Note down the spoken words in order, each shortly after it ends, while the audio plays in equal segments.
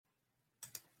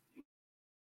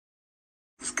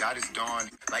God is dawn.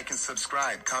 Like and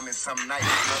subscribe. Comment some night.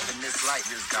 Love in this light.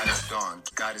 Yes, God is dawn.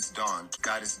 God is dawn.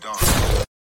 God is dawn.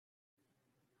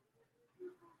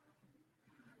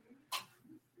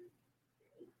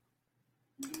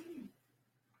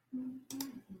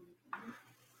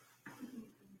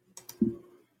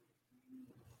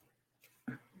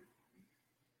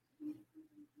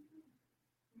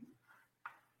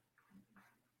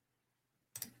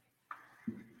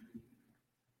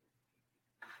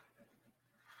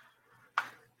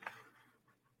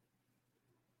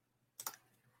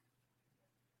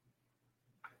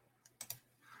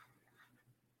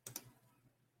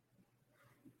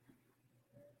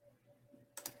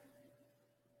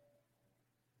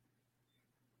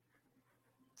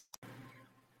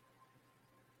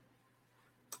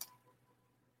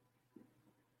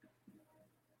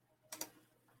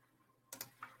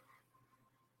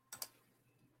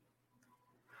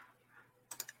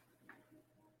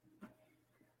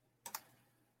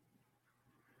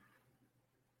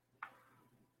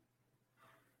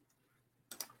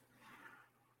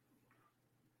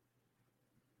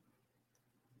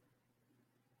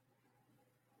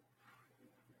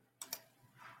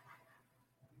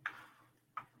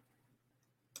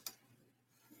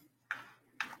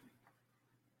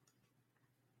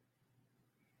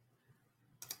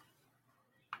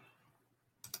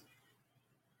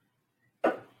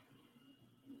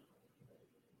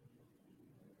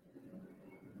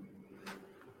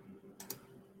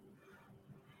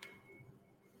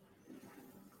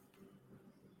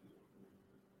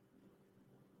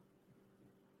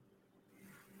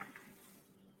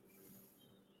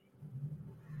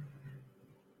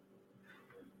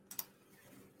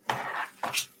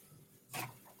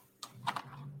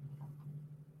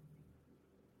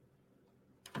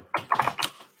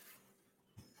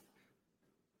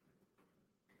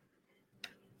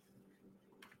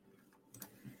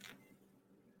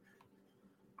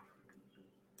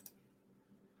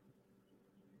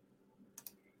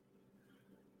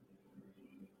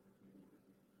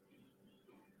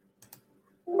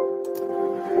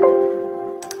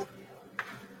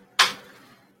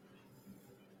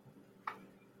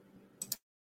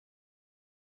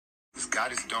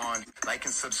 God is dawn. Like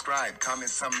and subscribe. Comment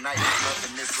some night. Love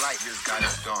in this light. Yes, God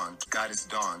is dawn. God is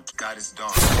dawn. God is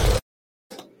dawn.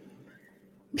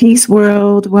 Peace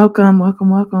world.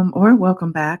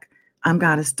 Welcome back. I'm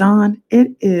Goddess Dawn.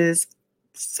 It is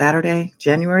Saturday,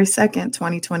 January 2nd,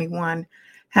 2021.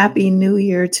 Happy New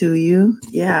Year to you.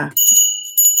 Yeah.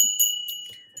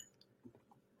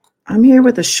 I'm here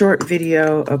with a short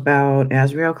video about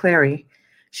Azriel Clary.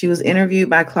 She was interviewed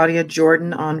by Claudia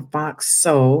Jordan on Fox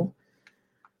Soul.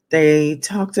 They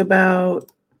talked about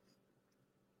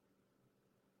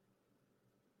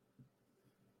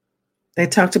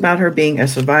her being a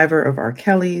survivor of R.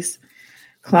 Kelly's.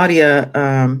 Claudia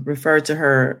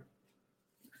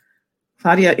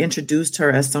introduced her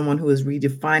as someone who is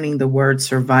redefining the word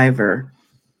survivor.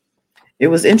 It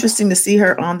was interesting to see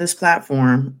her on this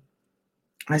platform.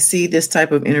 I see this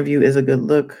type of interview is a good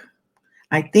look.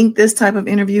 I think this type of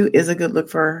interview is a good look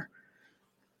for her.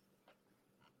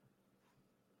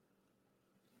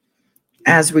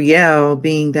 Azriel,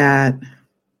 being that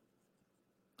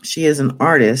she is an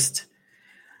artist,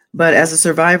 but as a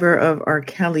survivor of R.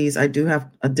 Kelly's, I do have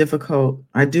a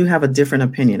different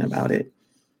opinion about it.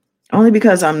 Only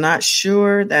because I'm not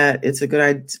sure that it's a good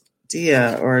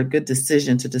idea or a good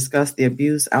decision to discuss the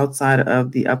abuse outside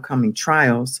of the upcoming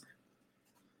trials,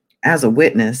 as a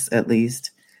witness at least.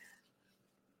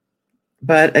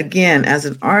 But again, as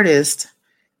an artist,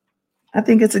 I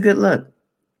think it's a good look.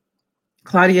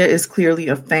 Claudia is clearly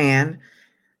a fan.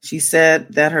 She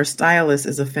said that her stylist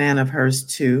is a fan of hers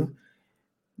too.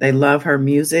 They love her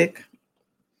music.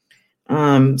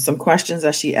 Some questions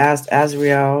that she asked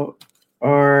Azriel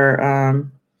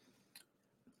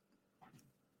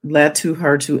led to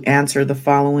her to answer the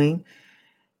following: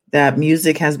 that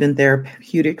music has been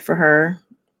therapeutic for her.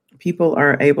 People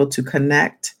are able to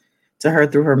connect to her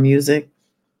through her music.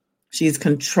 She's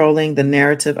controlling the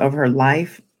narrative of her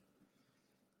life.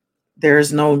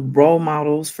 There's no role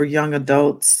models for young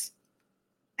adults,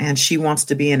 and she wants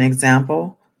to be an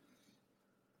example.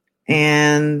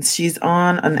 And she's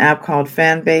on an app called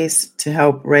Fanbase to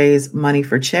help raise money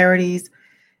for charities.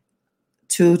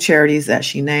 2 charities that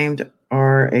she named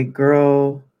are a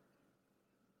Girl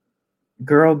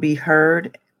Be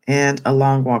Heard and A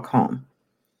Long Walk Home.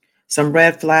 Some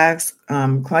red flags.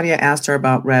 Claudia asked her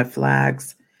about red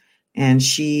flags, and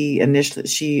she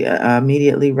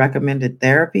immediately recommended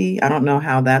therapy. I don't know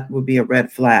how that would be a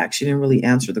red flag. She didn't really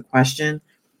answer the question,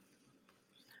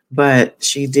 but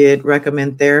she did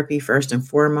recommend therapy first and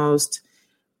foremost.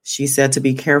 She said to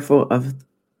be careful of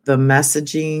the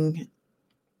messaging,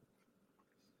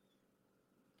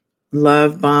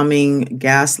 love bombing,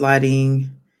 gaslighting,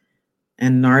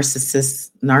 and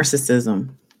narcissism.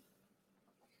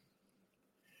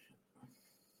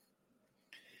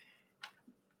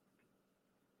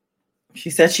 She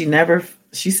said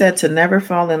to never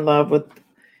fall in love with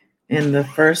in the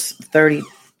first 30.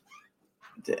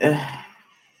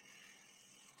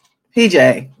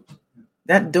 PJ,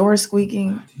 that door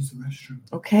squeaking.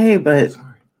 Okay, but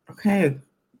okay,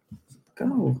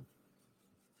 go.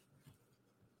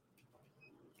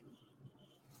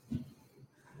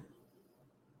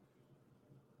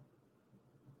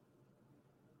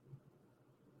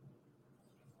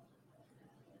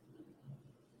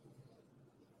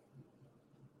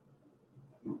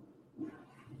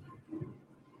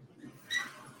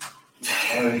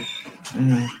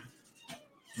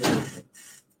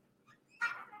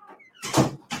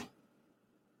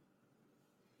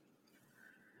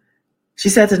 She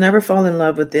said to never fall in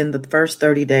love within the first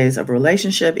 30 days of a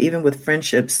relationship. Even with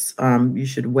friendships, you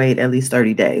should wait at least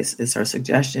 30 days, is her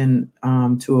suggestion,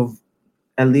 to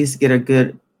at least get a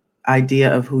good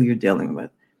idea of who you're dealing with.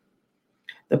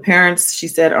 The parents, she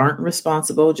said, aren't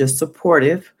responsible, just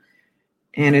supportive.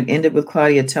 And it ended with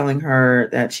Claudia telling her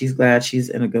that she's glad she's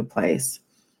in a good place.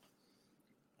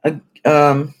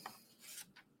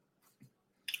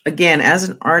 Again, as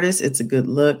an artist, it's a good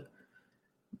look,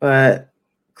 but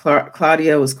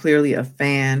Claudia was clearly a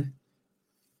fan,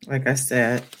 like I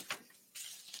said.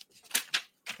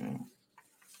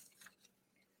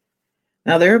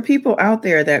 Now, there are people out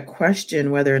there that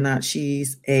question whether or not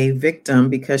she's a victim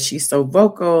because she's so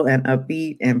vocal and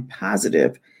upbeat and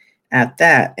positive at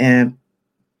that. And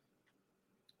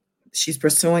she's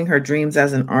pursuing her dreams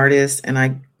as an artist. And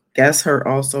I guess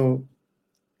also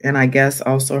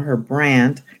her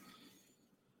brand,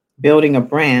 building a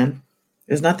brand.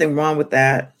 There's nothing wrong with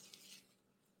that,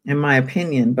 in my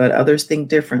opinion, but others think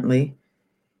differently.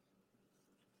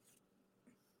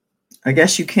 I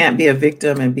guess you can't be a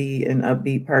victim and be an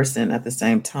upbeat person at the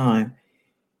same time.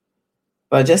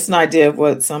 But just an idea of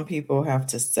what some people have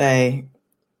to say.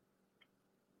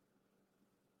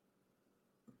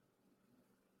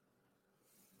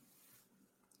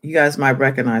 You guys might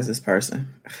recognize this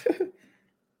person.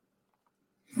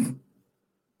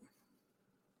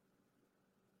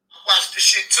 Watch this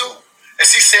shit too. And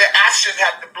she said, I shouldn't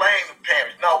have to blame the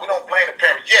parents. No, we don't blame the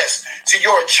parents. Yes. See,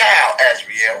 you're a child,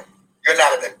 Azriel. You're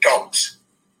not an adult.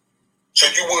 So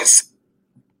you would.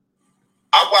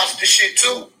 I watched this shit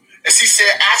too. And she said,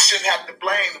 I shouldn't have to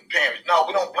blame the parents. No,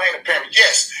 we don't blame the parents.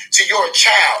 Yes. See, you're a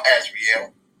child,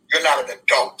 Azriel. You're not an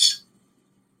adult.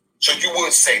 So you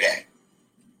would say that.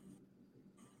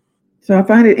 So I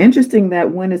find it interesting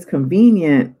that when it's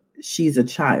convenient, she's a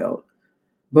child.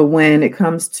 But when it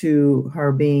comes to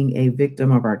her being a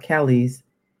victim of R. Kelly's,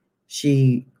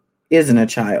 she isn't a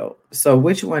child. So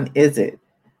which one is it?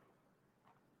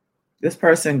 This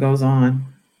person goes on.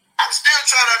 I'm still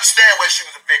trying to understand whether she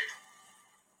was a victim.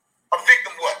 A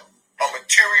victim what? A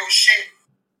material shit?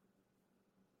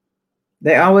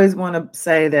 They always want to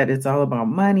say that it's all about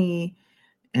money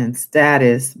and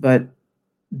status, but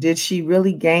did she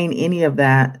really gain any of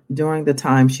that during the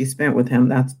time she spent with him?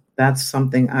 That's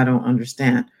something I don't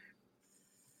understand.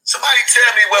 Somebody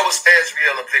tell me, where was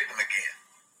Azriel a victim again?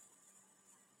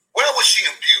 Where was she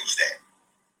abused at?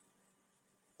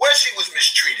 Where she was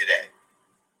mistreated at?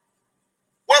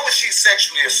 Where was she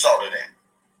sexually assaulted at?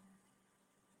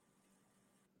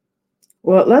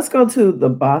 Well, let's go to the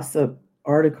Bossip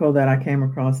article that I came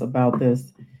across about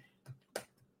this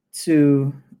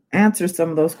to answer some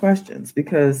of those questions,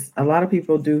 because a lot of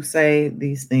people do say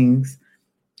these things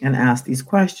and ask these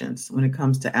questions when it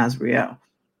comes to Azriel.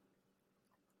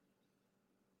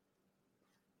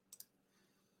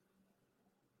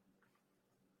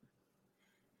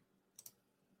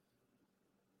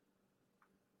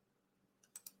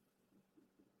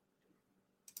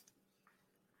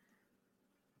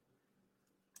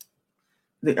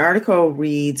 The article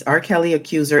reads, R. Kelly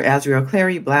accuser Azriel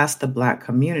Clary blasts the Black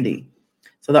community.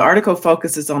 So the article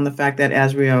focuses on the fact that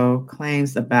Azriel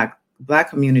claims the Black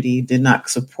community did not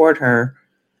support her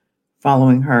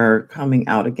following her coming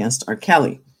out against R.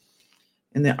 Kelly.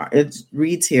 And it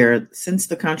reads here, since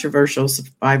the controversial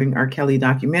Surviving R. Kelly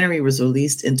documentary was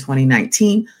released in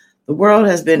 2019, the world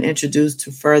has been introduced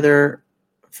to further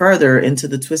into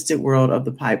the twisted world of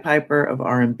the Pied Piper of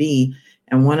R&B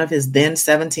and one of his then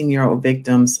 17-year-old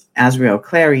victims, Azriel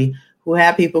Clary, who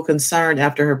had people concerned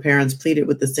after her parents pleaded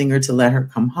with the singer to let her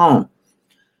come home.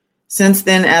 Since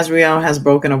then, Azriel has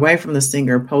broken away from the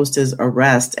singer post his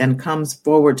arrest and comes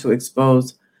forward to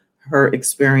expose her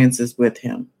experiences with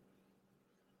him.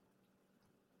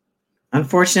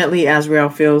 Unfortunately,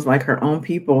 Azriel feels like her own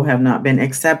people have not been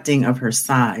accepting of her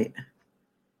side.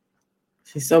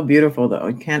 She's so beautiful, though.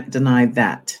 You can't deny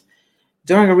that.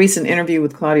 During a recent interview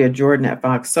with Claudia Jordan at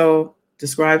Fox Soul,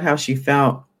 described how she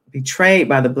felt betrayed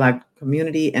by the Black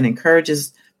community and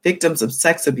encourages victims of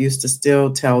sex abuse to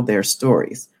still tell their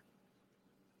stories.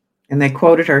 And they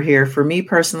quoted her here, "For me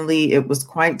personally, it was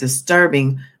quite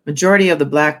disturbing. Majority of the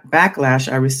Black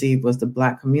backlash I received was the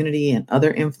Black community and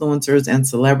other influencers and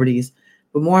celebrities.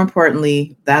 But more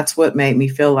importantly, that's what made me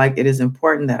feel like it is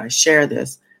important that I share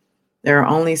this. There are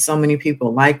only so many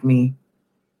people like me.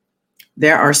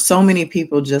 There are so many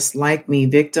people just like me.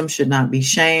 Victims should not be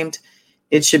shamed.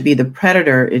 It should be the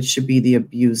predator. It should be the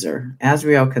abuser."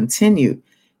 Azriel continued,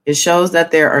 "It shows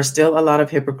that there are still a lot of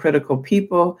hypocritical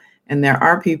people, and there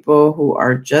are people who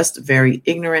are just very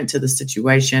ignorant to the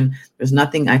situation. There's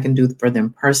nothing I can do for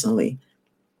them personally."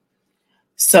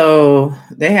 So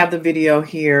they have the video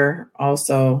here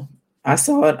also. I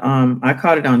saw it. I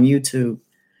caught it on YouTube,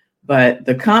 but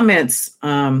the comments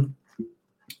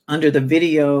under the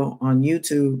video on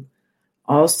YouTube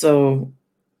also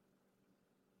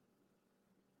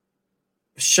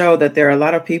show that there are a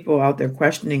lot of people out there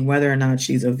questioning whether or not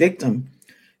she's a victim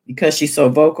because she's so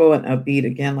vocal and upbeat,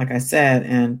 again, like I said,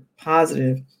 and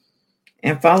positive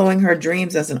and following her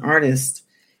dreams as an artist.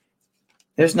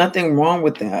 There's nothing wrong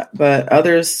with that, but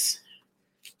others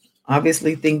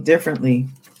obviously think differently.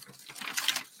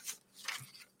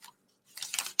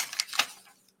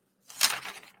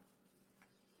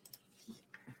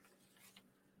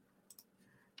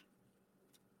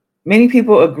 Many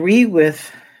people agree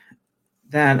with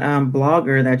that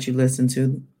blogger that you listen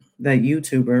to, that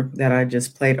YouTuber that I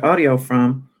just played audio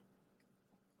from.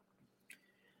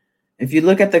 If you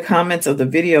look at the comments of the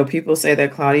video, people say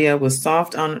that Claudia was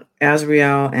soft on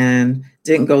Azriel and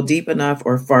didn't go deep enough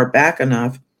or far back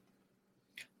enough.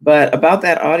 But about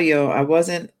that audio, I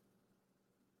want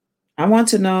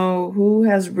to know who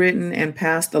has written and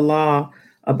passed the law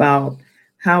about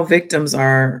how victims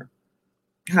of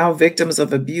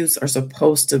abuse are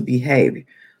supposed to behave.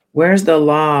 Where's the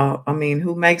law? I mean,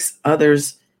 where's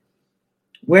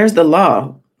the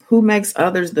law? Who makes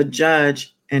others the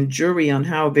judge and jury on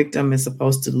how a victim is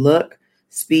supposed to look,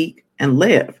 speak, and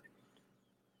live?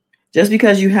 Just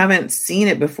because you haven't seen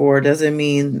it before doesn't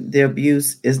mean the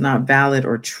abuse is not valid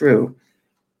or true.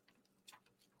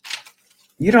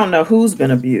 You don't know who's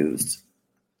been abused,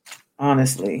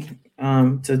 honestly,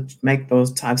 to make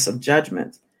those types of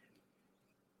judgments.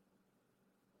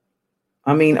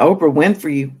 I mean, Oprah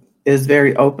Winfrey is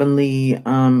very openly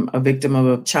a victim of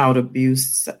a child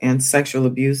abuse and sexual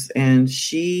abuse, and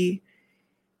she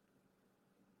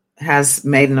has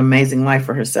made an amazing life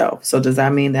for herself. So does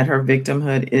that mean that her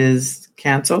victimhood is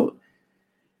canceled?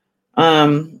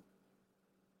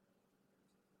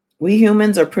 We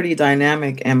humans are pretty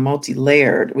dynamic and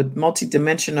multi-layered with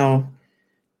multi-dimensional.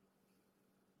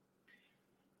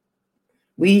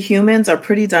 We humans are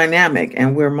pretty dynamic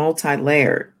and we're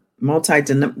multi-layered,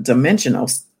 multi-dimensional,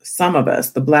 some of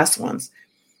us, the blessed ones.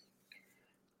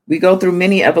 We go through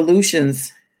many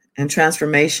evolutions and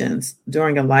transformations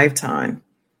during a lifetime.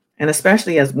 And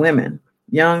especially as women,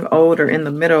 young, old, or in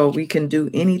the middle, we can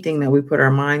do anything that we put our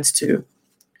minds to.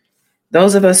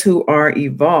 Those of us who are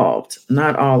evolved,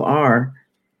 not all are.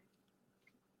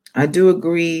 I do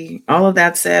agree. All of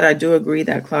that said, I do agree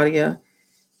that Claudia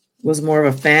was more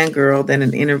of a fangirl than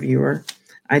an interviewer.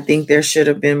 I think there should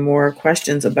have been more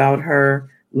questions about her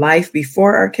life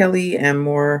before R. Kelly and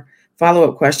more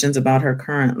follow-up questions about her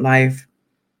current life,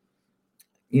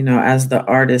 you know, as the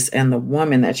artist and the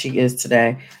woman that she is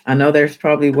today. I know there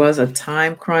probably was a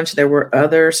time crunch. There were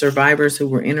other survivors who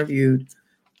were interviewed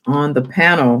on the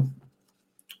panel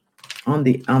on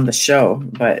the show,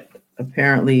 but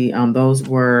apparently those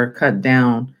were cut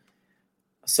down.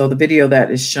 So the video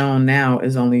that is shown now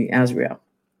is only Azriel.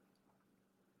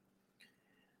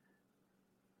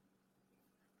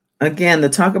 Again, the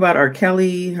talk about R.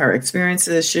 Kelly, her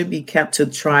experiences should be kept to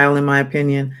trial, in my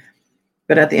opinion.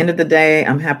 But at the end of the day,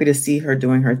 I'm happy to see her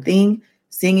doing her thing,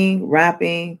 singing,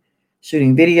 rapping,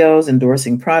 shooting videos,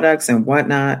 endorsing products and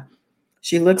whatnot.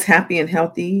 She looks happy and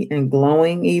healthy and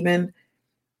glowing even.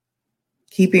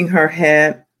 Keeping her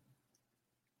head,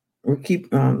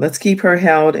 let's keep her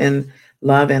held in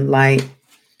love and light.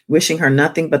 Wishing her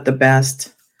nothing but the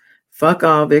best. Fuck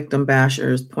all victim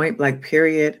bashers, point blank,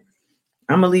 period.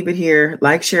 I'm going to leave it here.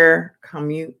 Like, share,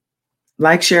 comment,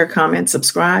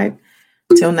 subscribe.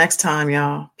 Till next time,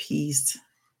 y'all. Peace.